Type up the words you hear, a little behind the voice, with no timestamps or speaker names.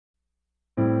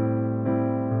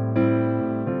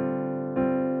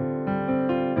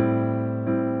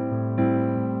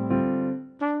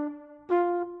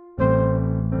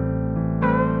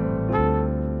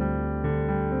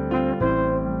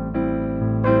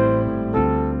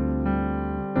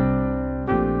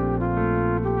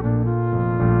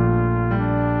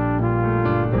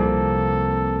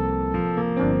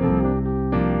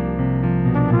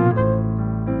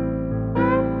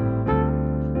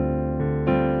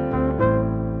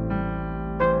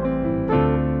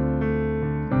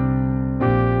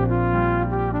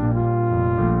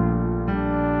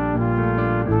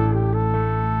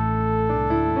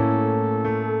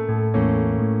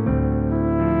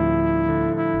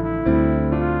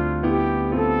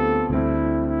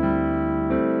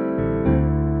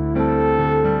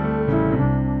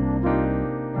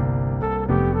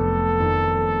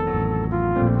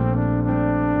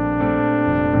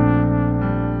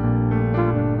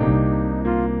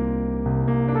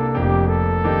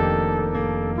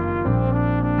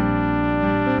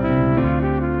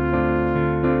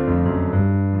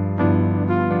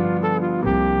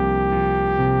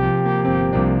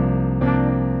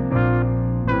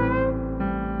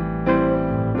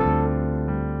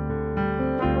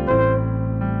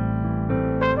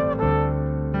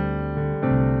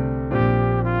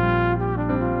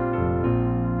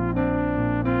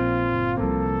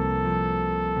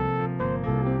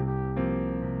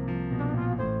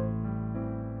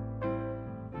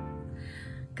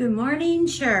Good morning,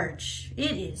 church.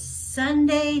 It is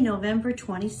Sunday, November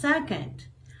 22nd.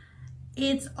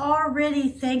 It's already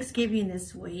Thanksgiving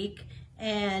this week,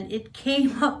 and it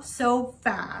came up so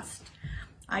fast.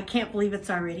 I can't believe it's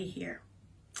already here.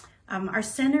 Our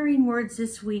centering words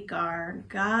this week are,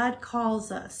 God calls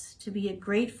us to be a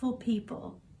grateful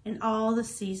people in all the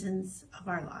seasons of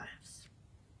our lives.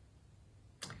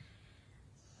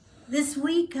 This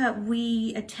week,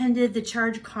 we attended the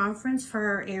Charge Conference for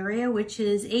our area, which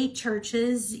is 8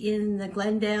 churches in the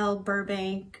Glendale,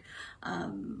 Burbank,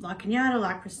 La Cañada,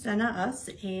 La Crescenta, us,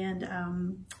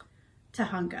 and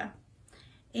Tahunga.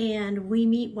 And we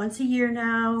meet once a year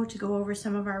now to go over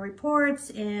some of our reports,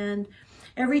 and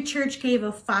every church gave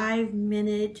a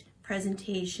 5-minute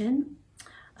presentation,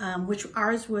 which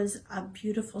ours was a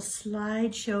beautiful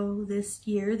slideshow this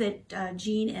year that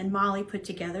Jean and Molly put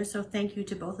together. So thank you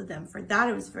to both of them for that.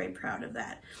 I was very proud of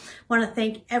that. I want to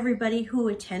thank everybody who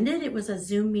attended. It was a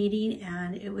Zoom meeting,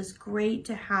 and it was great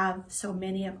to have so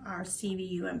many of our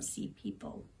CVUMC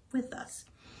people with us.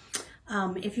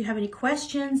 If you have any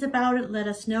questions about it, let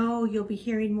us know. You'll be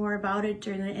hearing more about it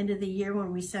during the end of the year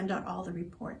when we send out all the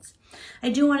reports. I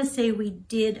do want to say we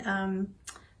did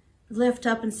lift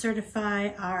up and certify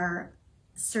our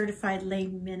certified lay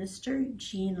minister,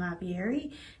 Jean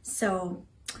Lavieri. So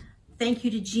thank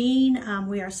you to Jean.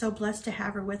 We are so blessed to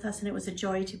have her with us, and it was a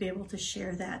joy to be able to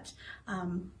share that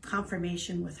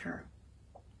confirmation with her.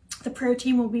 The prayer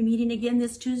team will be meeting again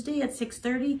this Tuesday at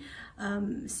 6:30.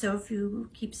 So if you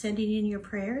keep sending in your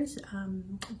prayers,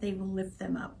 they will lift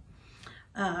them up.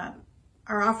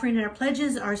 Our offering and our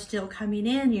pledges are still coming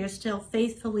in. You're still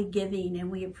faithfully giving,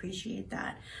 and we appreciate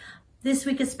that. This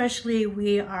week especially,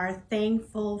 we are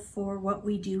thankful for what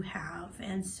we do have.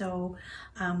 And so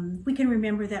we can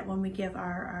remember that when we give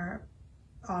our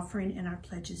offering and our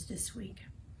pledges this week.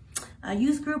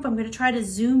 Youth group, I'm going to try to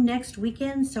Zoom next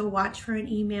weekend, so watch for an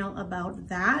email about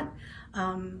that.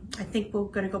 I think we're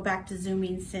going to go back to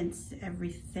Zooming since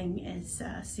everything is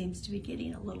seems to be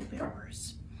getting a little bit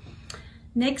worse.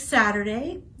 Next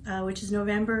Saturday, which is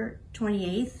November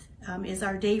 28th, is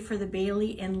our day for the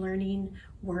Bailey and Learning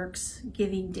Works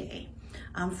Giving Day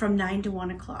from 9 to 1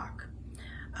 o'clock.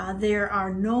 There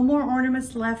are no more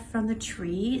ornaments left from the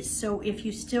tree, so if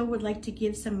you still would like to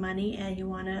give some money and you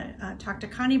want to talk to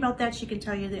Connie about that, she can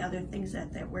tell you the other things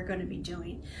that we're going to be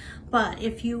doing. But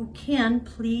if you can,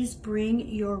 please bring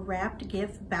your wrapped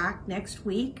gift back next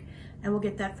week, and we'll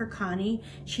get that for Connie.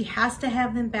 She has to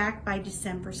have them back by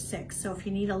December 6th, so if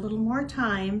you need a little more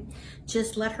time,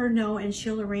 just let her know and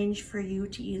she'll arrange for you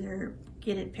to either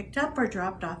get it picked up or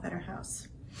dropped off at her house.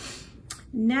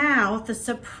 Now, the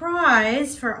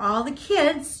surprise for all the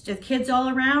kids all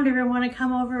around, everyone want to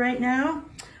come over right now?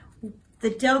 The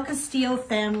Del Castillo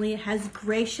family has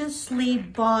graciously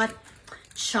bought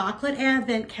chocolate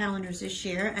advent calendars this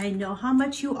year. I know how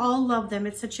much you all love them.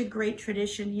 It's such a great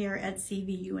tradition here at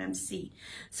CVUMC.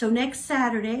 So next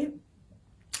Saturday,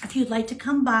 if you'd like to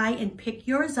come by and pick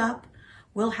yours up,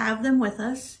 we'll have them with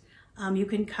us. You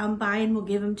can come by and we'll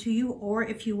give them to you, or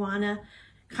if you want to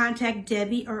contact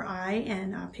Debbie or I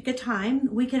and pick a time.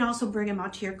 We can also bring them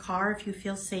out to your car if you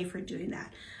feel safer doing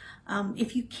that.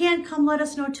 If you can't come, let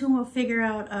us know too, and we'll figure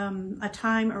out a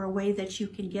time or a way that you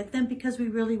can get them, because we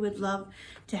really would love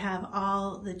to have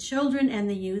all the children and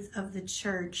the youth of the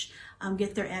church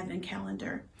get their Advent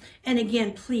calendar. And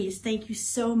again, please, thank you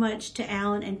so much to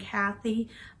Alan and Kathy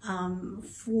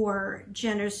for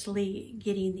generously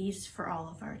getting these for all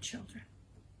of our children.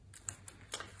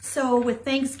 So with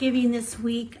Thanksgiving this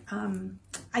week,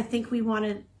 I think we want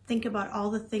to think about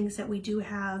all the things that we do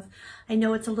have. I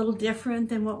know it's a little different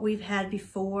than what we've had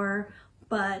before,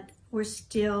 but we're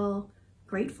still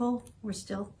grateful, we're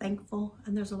still thankful,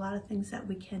 and there's a lot of things that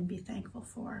we can be thankful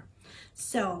for.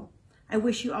 So I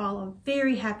wish you all a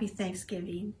very happy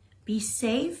Thanksgiving. Be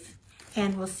safe,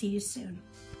 and we'll see you soon.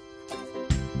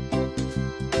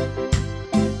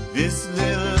 This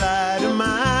little light of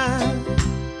mine,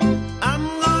 I'm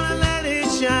gonna let it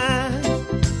shine.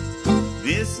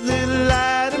 This little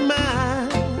light of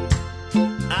mine,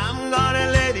 I'm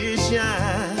gonna let it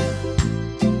shine.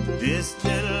 This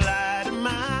little light of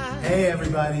mine. Hey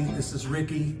everybody, this is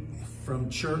Ricky from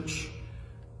church,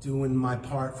 doing my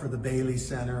part for the Bailey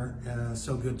Center.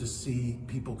 So good to see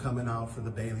people coming out for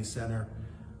the Bailey Center.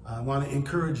 I want to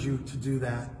encourage you to do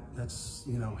that. That's,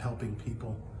 helping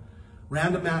people.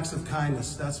 Random acts of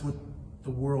kindness, that's what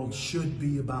the world should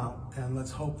be about. And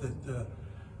let's hope that the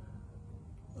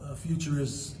future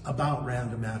is about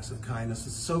random acts of kindness.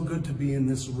 It's so good to be in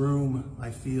this room. I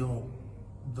feel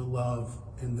the love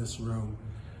in this room.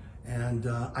 And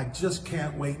I just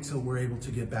can't wait till we're able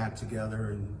to get back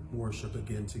together and worship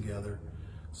again together.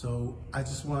 So I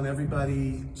just want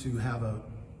everybody to have a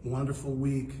wonderful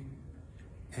week,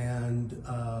 and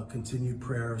continued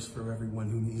prayers for everyone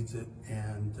who needs it,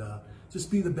 and just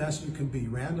be the best you can be.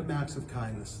 Random acts of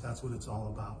kindness, that's what it's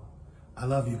all about. I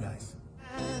love you guys.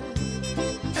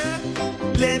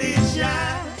 Let it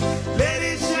shine, let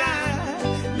it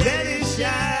shine, let it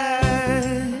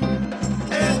shine.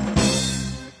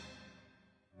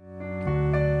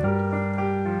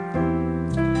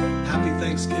 Happy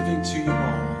Thanksgiving to you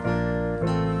all.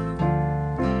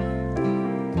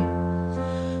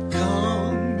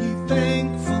 Come, ye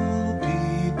thankful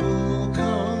people,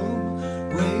 come,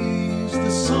 raise the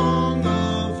song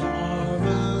of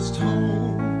harvest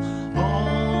home.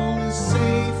 All is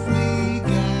safely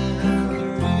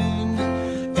gathering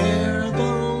ere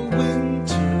the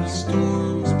winter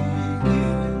storms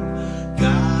begin.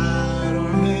 God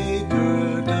our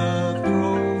Maker doth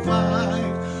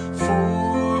provide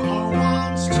for our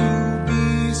wants to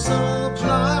be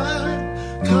supplied.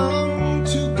 Come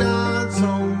to God's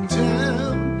own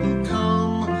temple,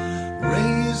 come,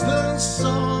 raise the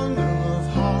song of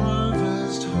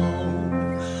harvest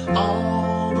home.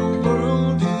 All the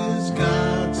world is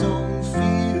God's own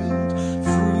field,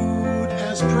 fruit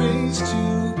as praise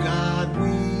to God we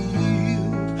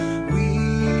yield.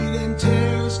 Wheat and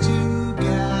tares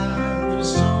together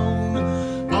sown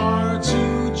are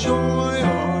to joy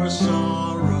our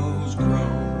sorrows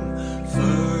grown.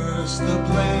 First the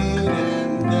blade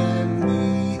and then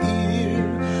the ear,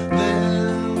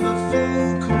 then the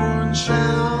full corn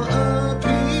shall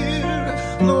appear.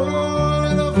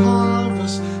 Lord of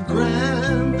harvest,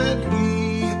 grant that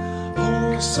we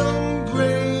wholesome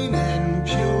grain and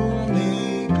pure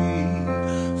may be.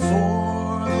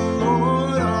 For the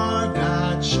Lord our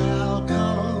God shall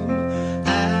come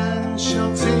and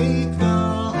shall take the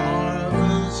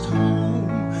harvest home.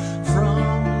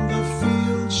 From the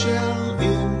field shall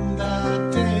in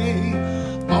that day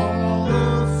all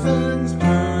offense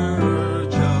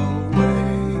purge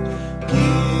away,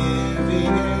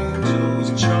 giving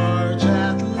angels charge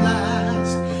at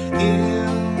last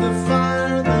in the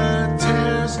fire the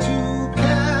tares to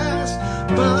cast.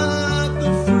 But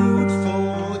the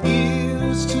fruitful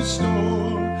is to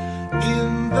store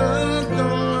in the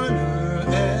garner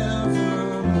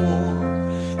evermore.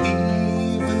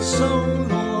 Even so,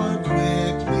 Lord,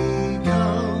 quickly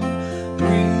come,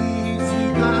 briefly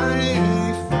buy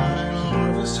a fine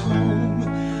harvest home.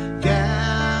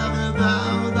 Gather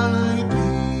thou thy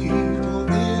people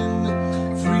in,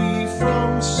 free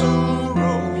from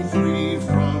sorrow, free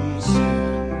from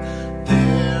sin.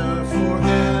 There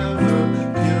forever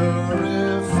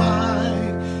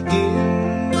purified,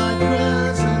 in thy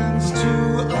presence to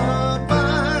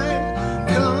abide.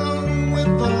 Come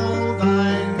with all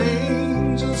thine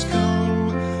angels,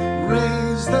 come,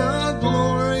 raise the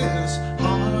glorious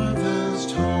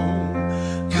harvest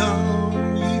home.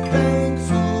 Come, ye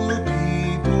thankful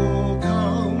people,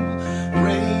 come,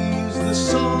 raise the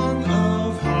song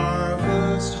of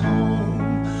harvest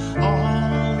home.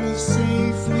 All is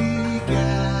safely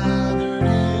gathered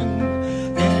in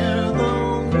ere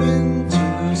the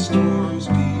winter storms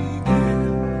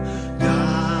begin.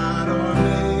 God our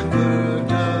Maker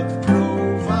doth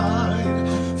provide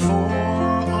for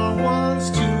our wants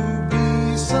to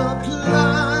be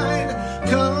supplied.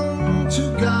 Come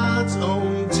to God's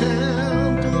own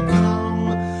temple, come,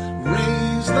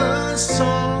 raise the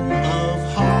song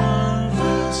of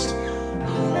harvest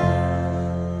home.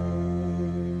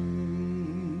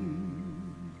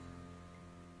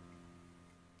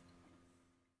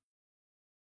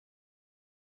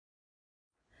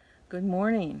 Good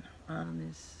morning on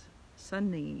this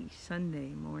Sunday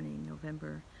morning,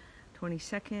 November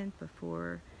 22nd,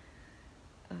 before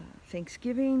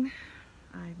Thanksgiving.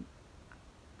 I'm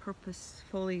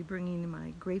purposefully bringing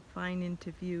my grapevine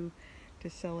into view to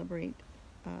celebrate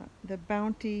the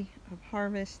bounty of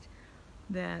harvest.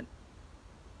 That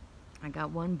I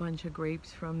got one bunch of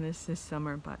grapes from this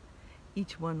summer, but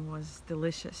each one was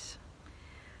delicious.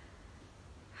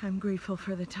 I'm grateful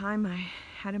for the time I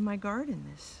had in my garden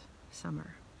this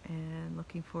summer and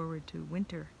looking forward to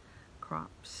winter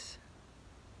crops.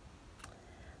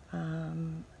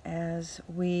 As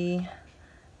we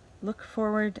look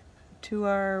forward to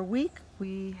our week,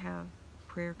 we have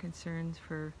prayer concerns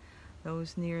for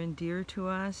those near and dear to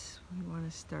us. We want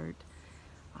to start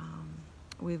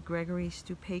with Gregory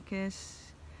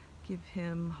Stupakis. Give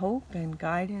him hope and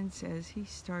guidance as he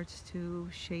starts to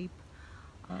shape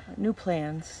new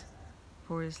plans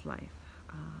for his life.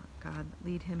 God,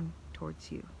 lead him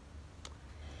towards you.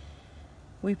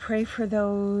 We pray for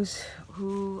those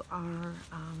who are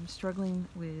struggling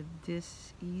with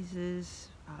diseases,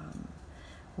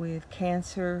 with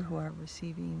cancer who are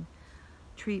receiving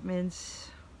treatments.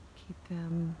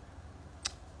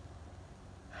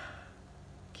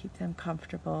 Keep them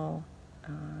comfortable,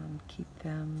 keep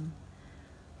them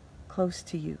close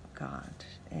to you, God.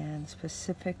 And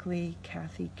specifically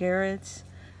Kathy Garrett's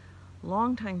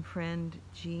longtime friend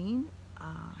Jean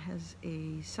has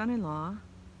a son-in-law,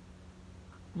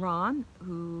 Ron,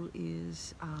 who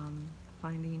is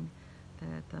finding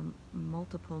that the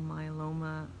multiple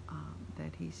myeloma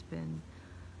that he's been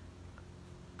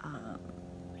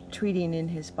treating in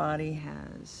his body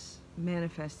has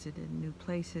manifested in new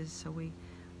places. So we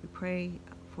pray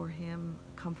for him,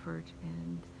 comfort,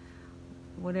 and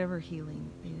whatever healing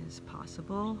is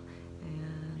possible.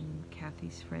 And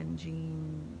Kathy's friend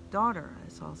Jean's daughter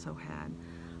has also had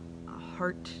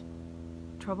heart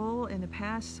trouble in the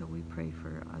past, so we pray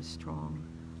for a strong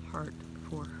heart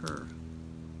for her.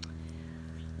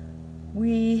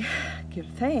 We give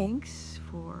thanks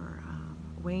for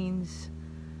Wayne's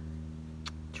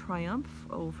triumph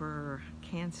over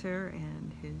cancer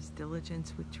and his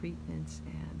diligence with treatments,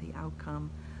 and the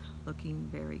outcome looking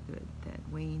very good, that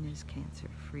Wayne is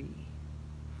cancer-free.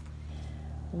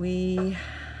 We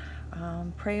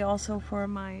pray also for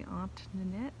my Aunt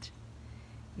Nanette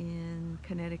in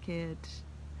Connecticut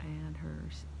and her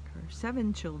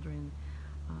 7 children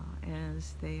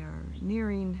as they are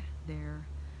nearing their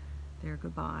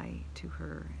goodbye to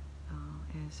her,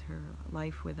 as her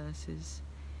life with us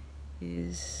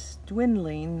is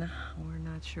dwindling. We're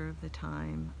not sure of the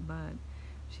time, but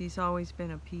she's always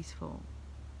been a peaceful,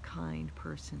 kind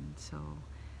person, so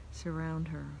surround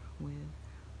her with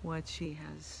what she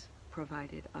has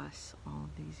provided us all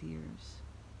these years.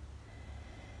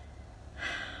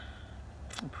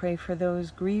 I pray for those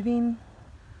grieving,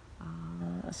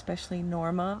 especially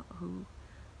Norma, who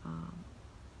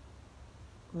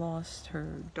lost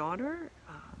her daughter,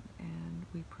 and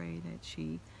we pray that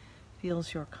she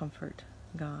feels your comfort,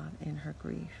 God, in her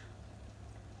grief.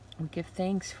 We give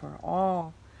thanks for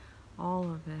all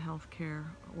of the healthcare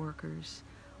workers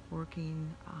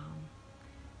working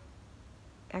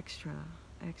extra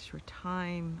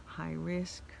time, high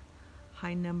risk,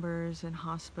 high numbers in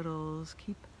hospitals.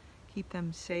 Keep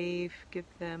them safe, give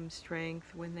them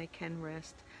strength when they can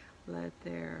rest. Let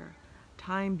their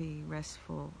time be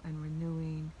restful and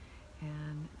renewing.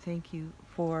 And thank you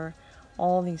for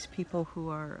all these people who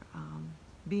are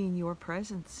being your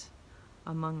presence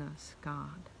among us,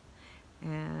 God.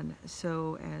 And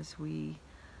so as we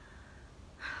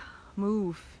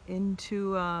move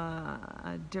into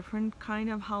a different kind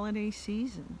of holiday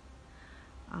season,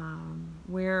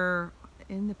 where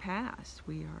in the past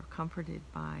we are comforted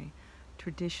by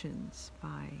traditions,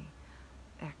 by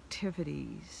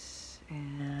activities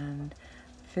and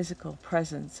physical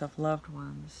presence of loved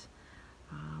ones,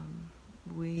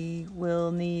 we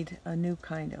will need a new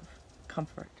kind of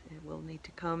comfort. It will need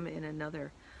to come in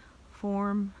another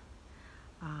form.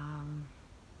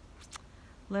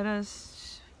 Let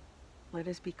us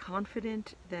be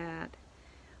confident that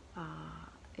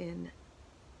in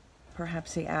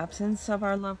perhaps the absence of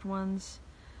our loved ones,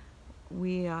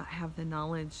 we have the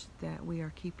knowledge that we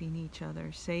are keeping each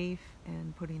other safe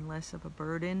and putting less of a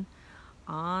burden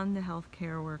on the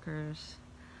healthcare workers.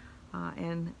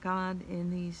 And God, in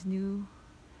these new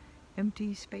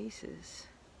empty spaces,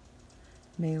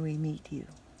 may we meet you.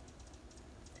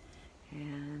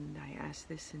 And I ask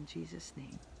this in Jesus'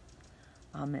 name.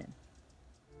 Amen.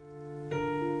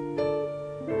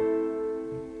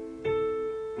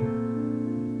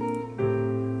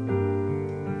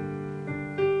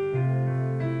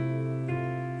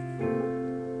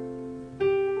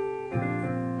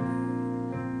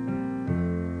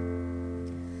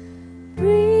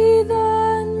 Breathe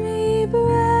on me,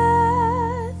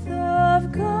 breath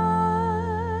of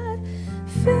God,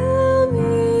 fill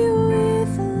me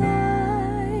with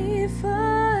life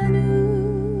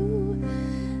anew.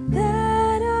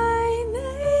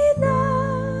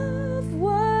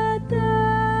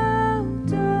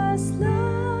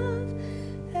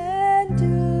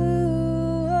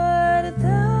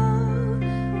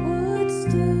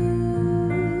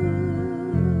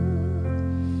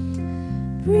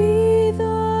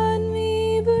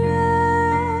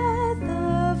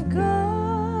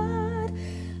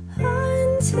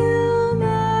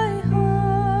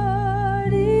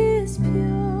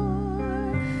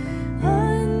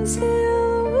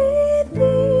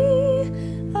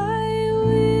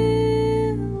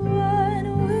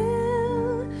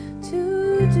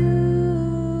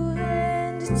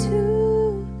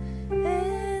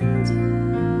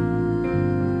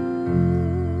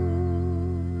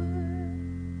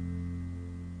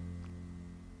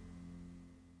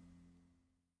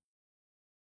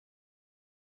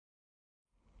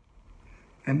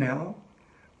 And now,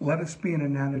 let us be in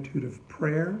an attitude of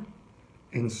prayer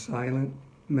and silent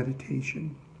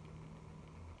meditation.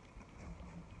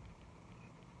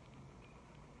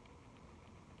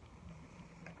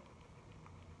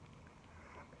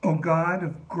 O God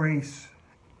of grace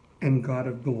and God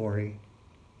of glory,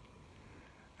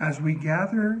 as we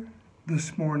gather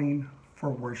this morning for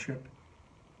worship,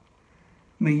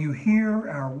 may you hear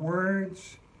our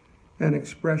words and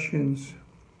expressions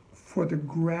for the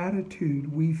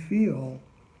gratitude we feel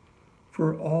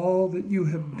for all that you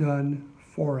have done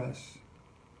for us.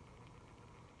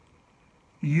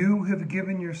 You have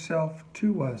given yourself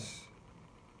to us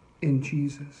in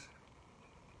Jesus.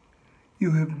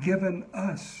 You have given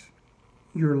us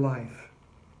your life.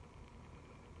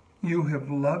 You have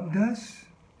loved us,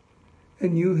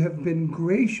 and you have been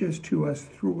gracious to us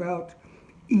throughout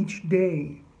each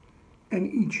day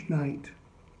and each night.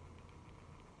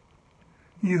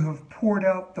 You have poured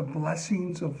out the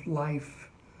blessings of life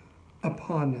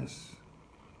upon us.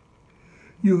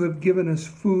 You have given us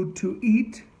food to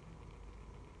eat,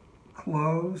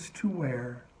 clothes to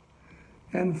wear,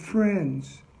 and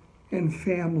friends and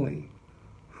family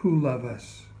who love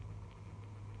us.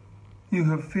 You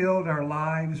have filled our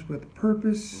lives with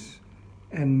purpose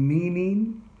and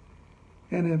meaning,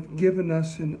 and have given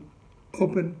us an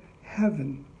open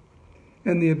heaven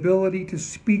and the ability to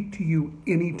speak to you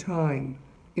anytime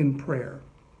in prayer.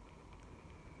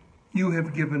 You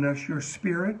have given us your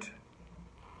Spirit,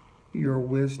 your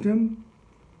wisdom,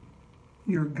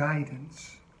 your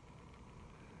guidance.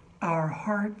 Our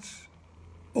hearts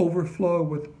overflow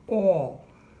with all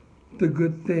the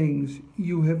good things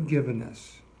you have given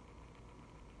us.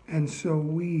 And so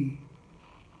we,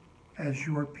 as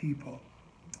your people,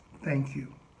 thank you.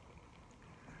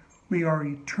 We are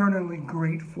eternally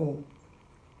grateful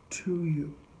to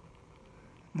you.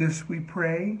 This we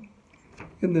pray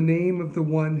in the name of the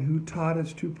one who taught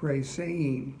us to pray,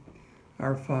 saying,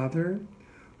 Our Father,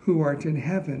 who art in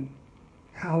heaven,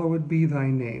 hallowed be thy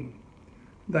name.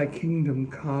 Thy kingdom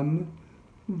come,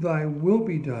 thy will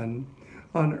be done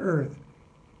on earth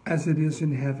as it is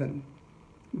in heaven.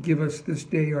 Give us this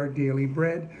day our daily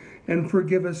bread, and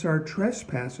forgive us our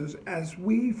trespasses as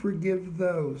we forgive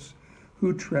those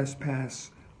who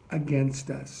trespass against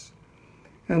us.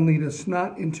 And lead us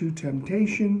not into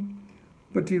temptation,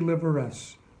 but deliver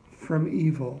us from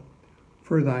evil.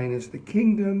 For thine is the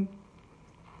kingdom,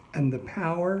 and the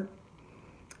power,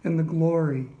 and the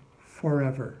glory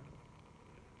forever.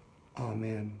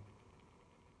 Amen.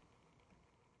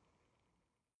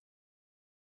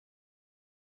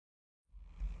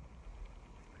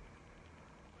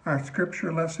 Our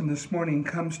scripture lesson this morning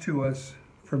comes to us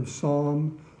from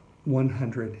Psalm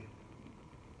 100.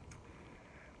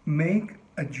 Make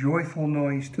a joyful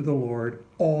noise to the Lord,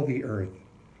 all the earth.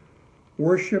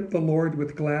 Worship the Lord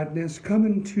with gladness. Come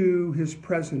into his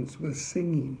presence with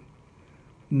singing.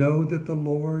 Know that the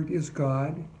Lord is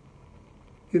God.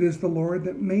 It is the Lord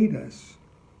that made us,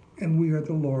 and we are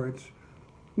the Lord's.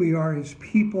 We are his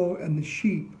people and the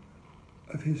sheep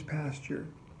of his pasture.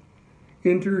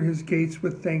 Enter his gates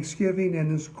with thanksgiving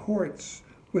and his courts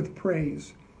with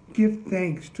praise. Give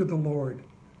thanks to the Lord.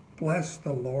 Bless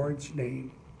the Lord's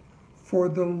name. For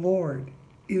the Lord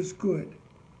is good.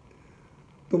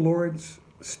 The Lord's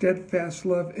steadfast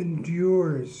love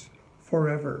endures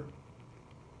forever,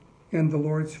 and the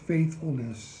Lord's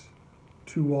faithfulness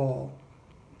to all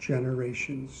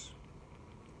generations.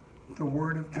 The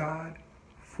word of God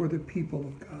for the people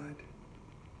of God.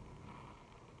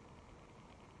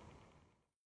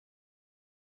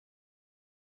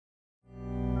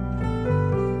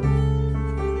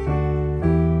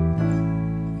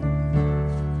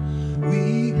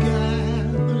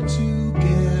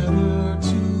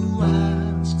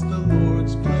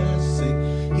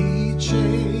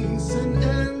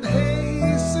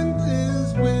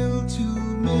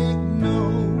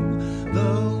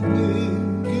 The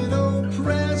wicked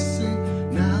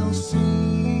oppressing now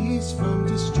cease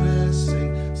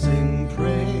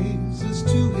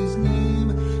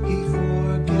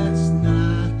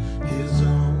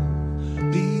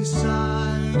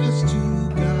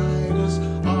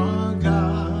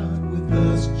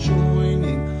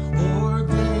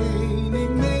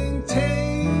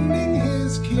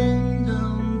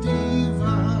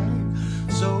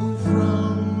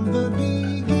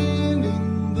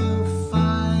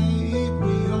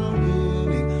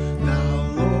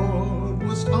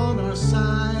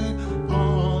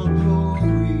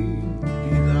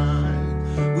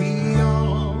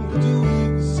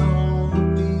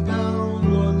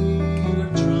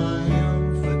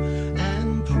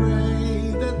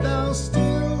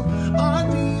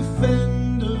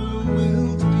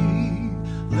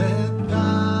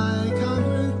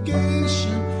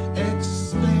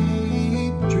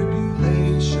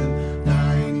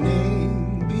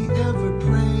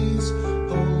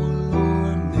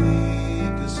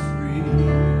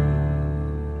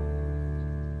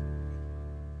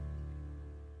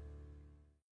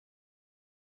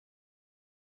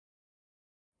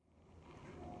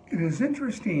is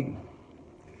interesting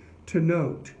to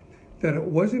note that it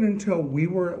wasn't until we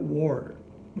were at war,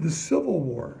 the Civil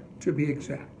War to be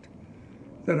exact,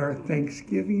 that our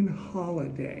Thanksgiving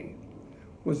holiday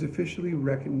was officially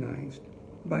recognized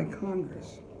by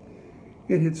Congress.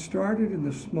 It had started in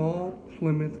the small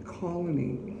Plymouth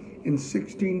colony in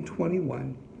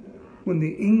 1621 when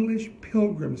the English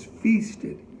pilgrims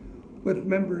feasted with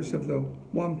members of the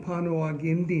Wampanoag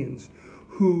Indians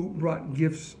who brought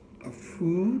gifts of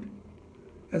food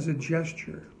as a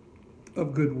gesture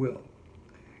of goodwill.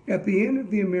 At the end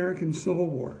of the American Civil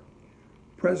War,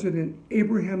 President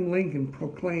Abraham Lincoln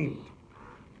proclaimed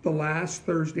the last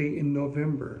Thursday in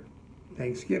November,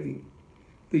 Thanksgiving.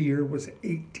 The year was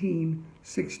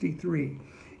 1863,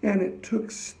 and it took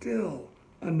still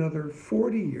another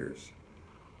 40 years,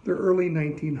 the early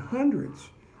 1900s,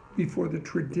 before the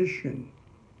tradition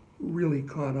really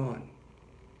caught on.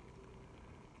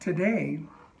 Today,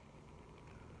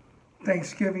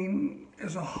 Thanksgiving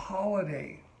is a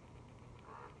holiday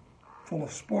full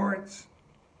of sports,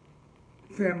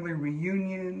 family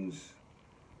reunions,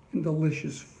 and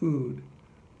delicious food.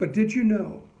 But did you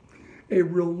know a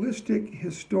realistic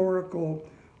historical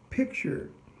picture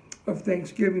of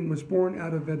Thanksgiving was born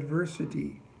out of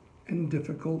adversity and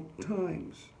difficult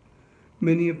times?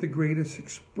 Many of the greatest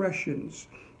expressions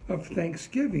of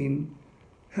Thanksgiving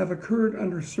have occurred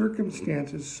under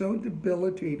circumstances so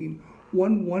debilitating,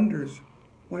 one wonders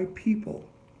why people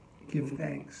give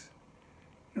thanks.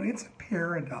 You know, it's a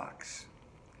paradox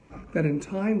that in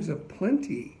times of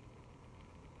plenty,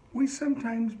 we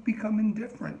sometimes become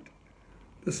indifferent.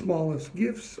 The smallest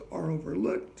gifts are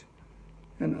overlooked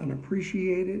and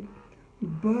unappreciated,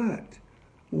 but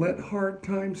let hard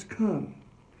times come,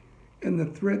 and the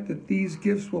threat that these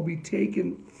gifts will be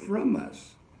taken from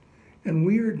us, and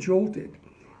we are jolted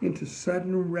into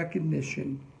sudden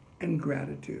recognition and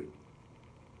gratitude.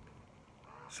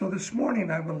 So this morning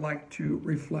I would like to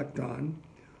reflect on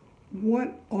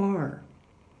what are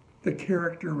the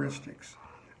characteristics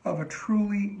of a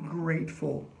truly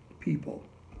grateful people.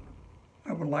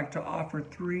 I would like to offer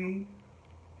 3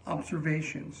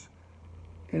 observations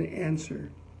in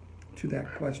answer to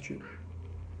that question.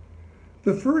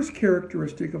 The first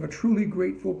characteristic of a truly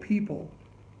grateful people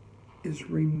is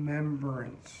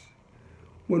remembrance.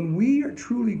 When we are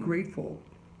truly grateful,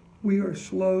 we are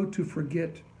slow to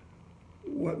forget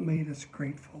what made us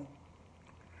grateful.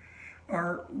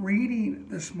 Our reading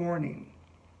this morning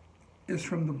is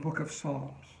from the book of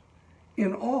Psalms.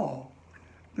 In all,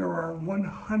 there are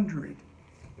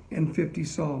 150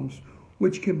 psalms,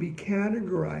 which can be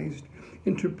categorized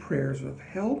into prayers of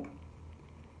help,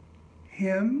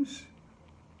 hymns,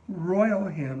 royal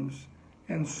hymns,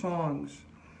 and songs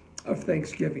of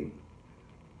thanksgiving.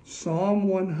 Psalm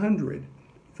 100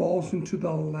 falls into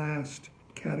the last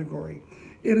category.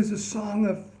 It is a song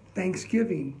of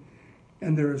thanksgiving,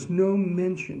 and there is no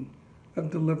mention of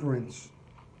deliverance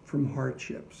from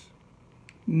hardships.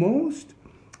 Most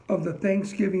of the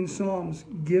Thanksgiving Psalms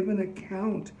give an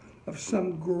account of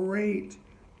some great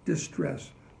distress,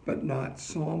 but not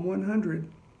Psalm 100.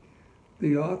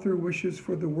 The author wishes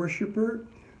for the worshiper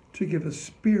to give a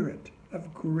spirit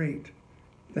of great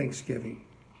thanksgiving.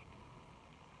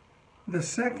 The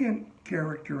second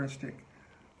characteristic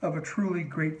of a truly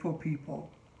grateful people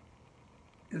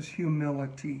is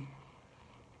humility.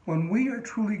 When we are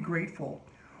truly grateful,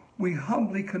 we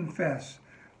humbly confess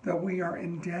that we are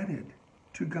indebted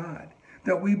to God,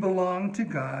 that we belong to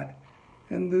God,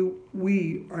 and that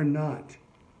we are not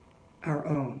our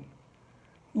own.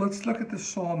 Let's look at the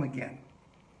psalm again.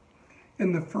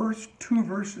 In the first 2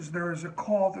 verses, there is a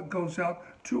call that goes out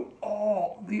to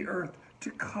all the earth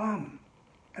to come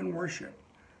and worship.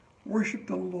 Worship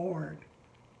the Lord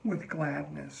with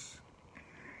gladness.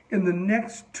 In the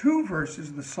next 2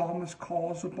 verses, the psalmist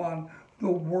calls upon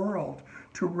the world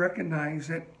to recognize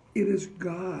that it is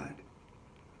God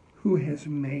who has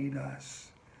made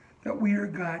us, that we are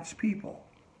God's people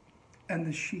and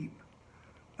the sheep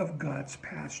of God's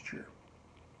pasture.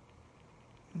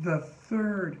 The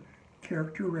third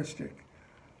characteristic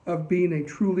of being a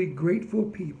truly grateful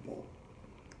people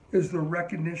is the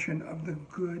recognition of the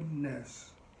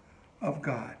goodness of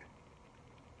God.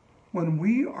 When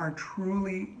we are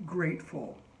truly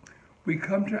grateful, we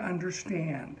come to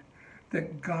understand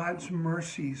that God's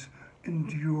mercies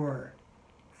endure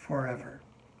forever.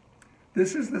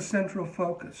 This is the central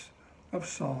focus of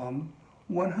Psalm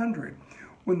 100.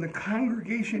 When the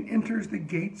congregation enters the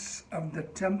gates of the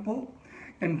temple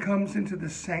and comes into the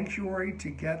sanctuary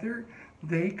together,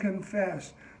 they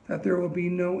confess that there will be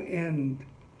no end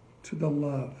to the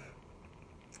love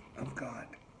of God.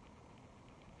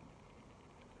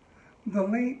 The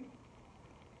late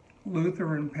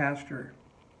Lutheran pastor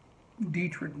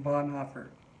Dietrich Bonhoeffer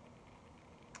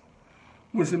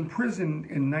was imprisoned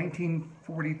in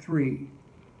 1943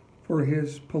 for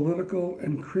his political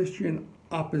and Christian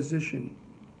opposition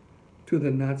to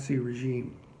the Nazi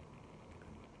regime.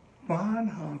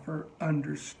 Bonhoeffer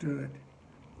understood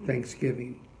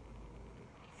Thanksgiving.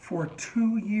 For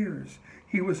 2 years,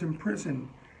 he was imprisoned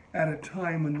at a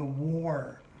time when the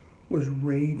war was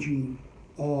raging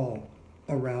all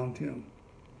around him.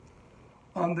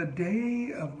 On the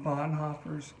day of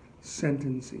Bonhoeffer's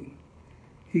sentencing,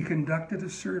 he conducted a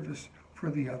service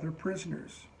for the other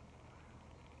prisoners.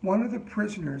 One of the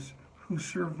prisoners who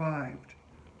survived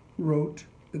wrote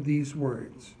these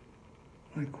words,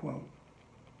 I quote,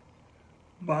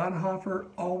 "Bonhoeffer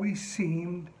always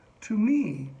seemed to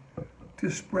me to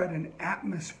spread an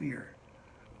atmosphere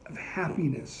of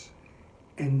happiness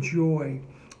and joy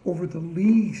over the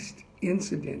least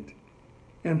incident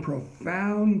and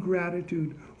profound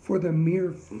gratitude for the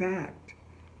mere fact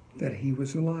that he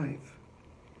was alive.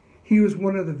 He was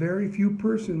one of the very few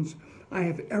persons I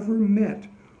have ever met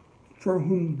for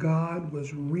whom God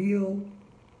was real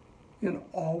and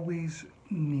always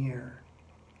near."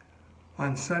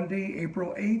 On Sunday,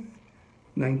 April 8th,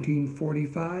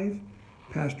 1945,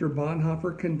 Pastor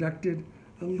Bonhoeffer conducted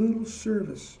a little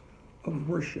service of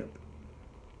worship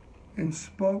and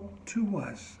spoke to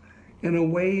us in a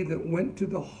way that went to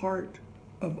the heart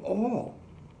of all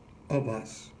of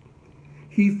us.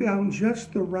 He found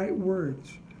just the right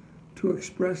words to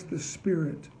express the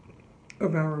spirit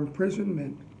of our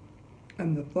imprisonment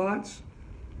and the thoughts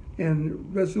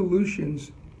and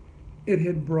resolutions it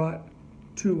had brought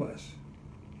to us.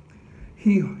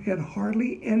 He had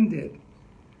hardly ended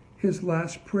his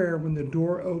last prayer when the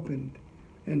door opened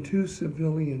and 2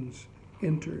 civilians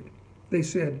entered. They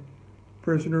said,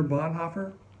 "Prisoner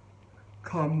Bonhoeffer,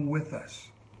 come with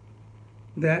us."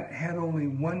 That had only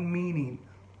one meaning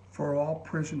for all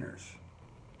prisoners: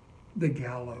 the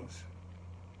gallows.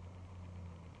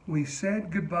 We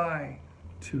said goodbye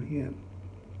to him.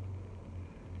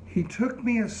 He took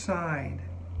me aside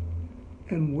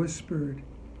and whispered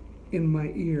in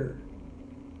my ear,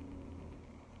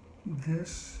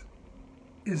 "This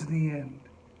is the end,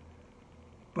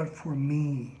 but for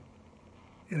me,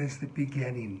 it is the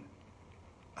beginning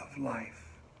of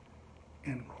life,"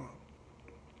 end quote.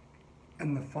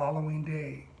 And the following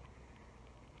day,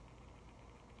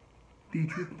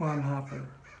 Dietrich Bonhoeffer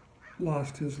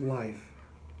lost his life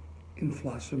in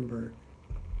Flossenburg.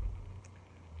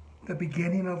 The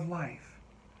beginning of life.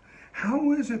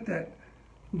 How is it that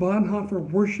Bonhoeffer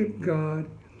worshiped God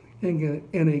in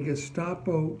a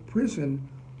Gestapo prison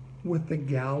with the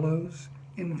gallows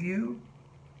in view?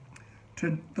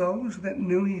 To those that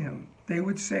knew him, they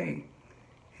would say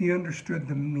he understood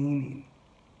the meaning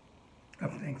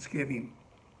of Thanksgiving.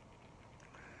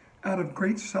 Out of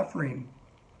great suffering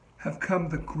have come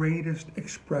the greatest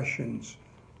expressions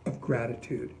of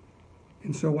gratitude.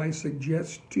 And so I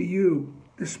suggest to you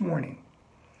this morning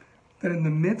that in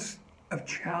the midst of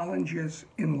challenges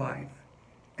in life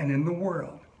and in the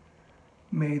world,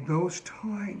 may those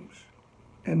times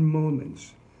and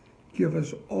moments give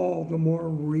us all the more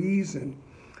reason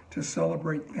to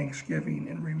celebrate Thanksgiving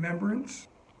in remembrance,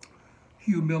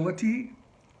 humility,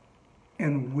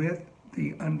 and with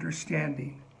the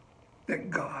understanding that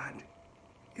God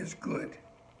is good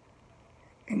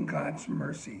and God's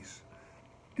mercies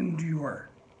endure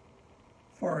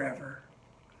forever.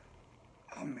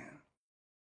 Amen.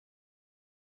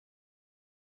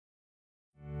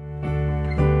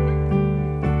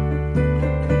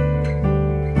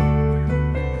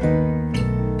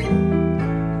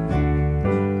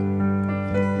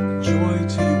 Joy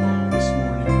to you all this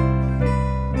morning.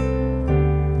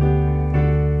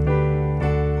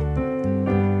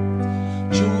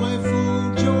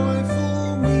 Joyful,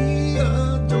 joyful, we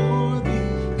adore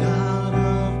thee, God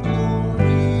of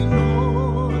glory,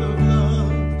 Lord of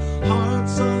love,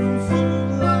 hearts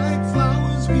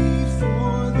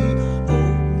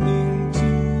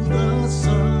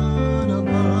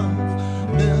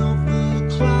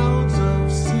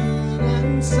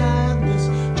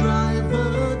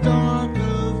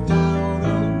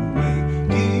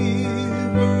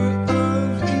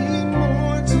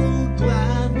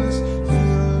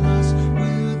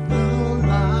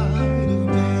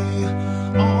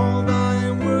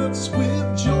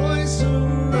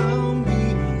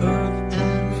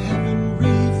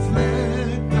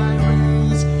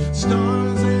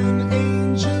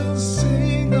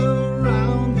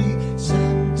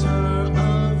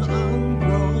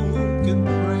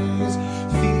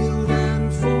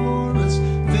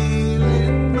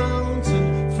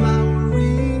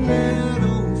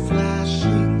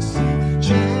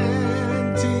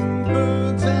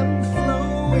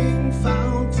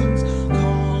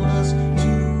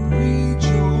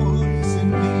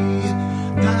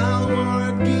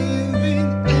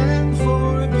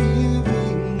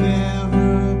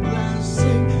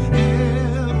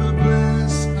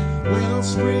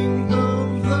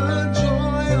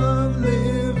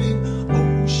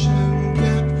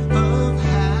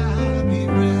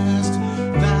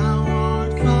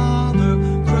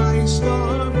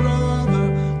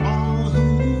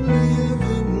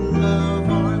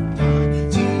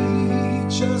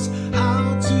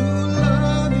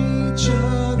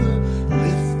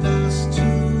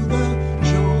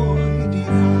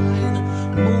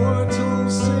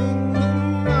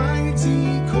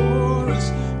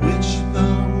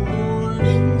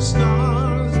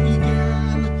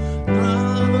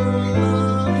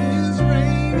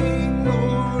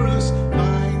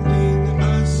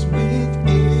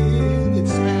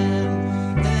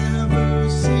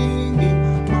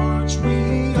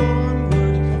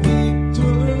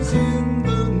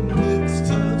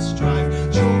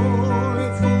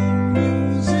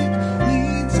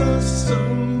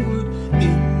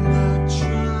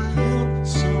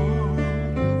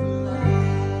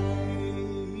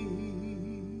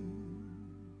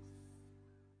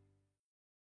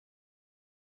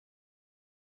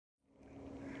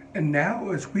And now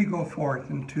as we go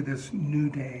forth into this new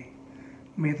day,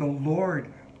 may the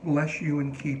Lord bless you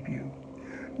and keep you.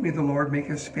 May the Lord make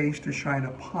his face to shine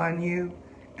upon you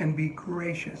and be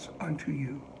gracious unto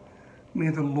you. May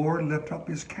the Lord lift up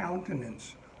his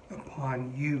countenance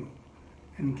upon you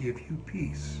and give you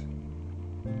peace.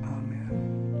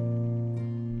 Amen.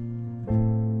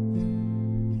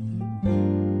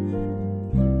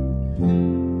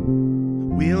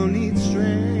 We'll need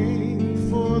strength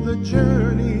for the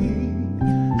journey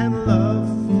and love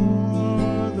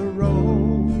for the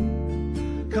road,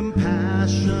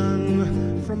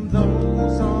 compassion from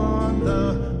those on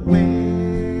the way.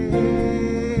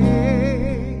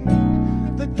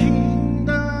 The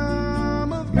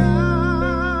kingdom of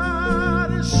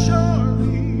God is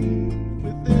surely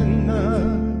within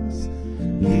us,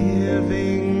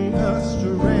 giving us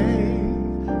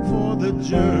strength for the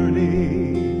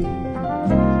journey.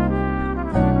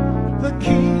 The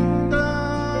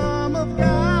kingdom of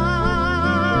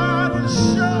God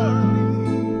is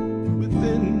surely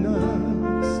within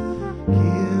us,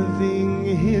 giving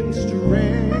him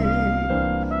strength,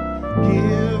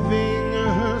 giving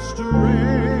her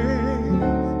strength,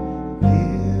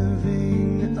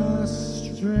 giving us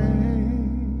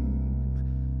strength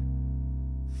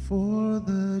for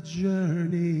the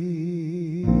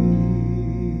journey.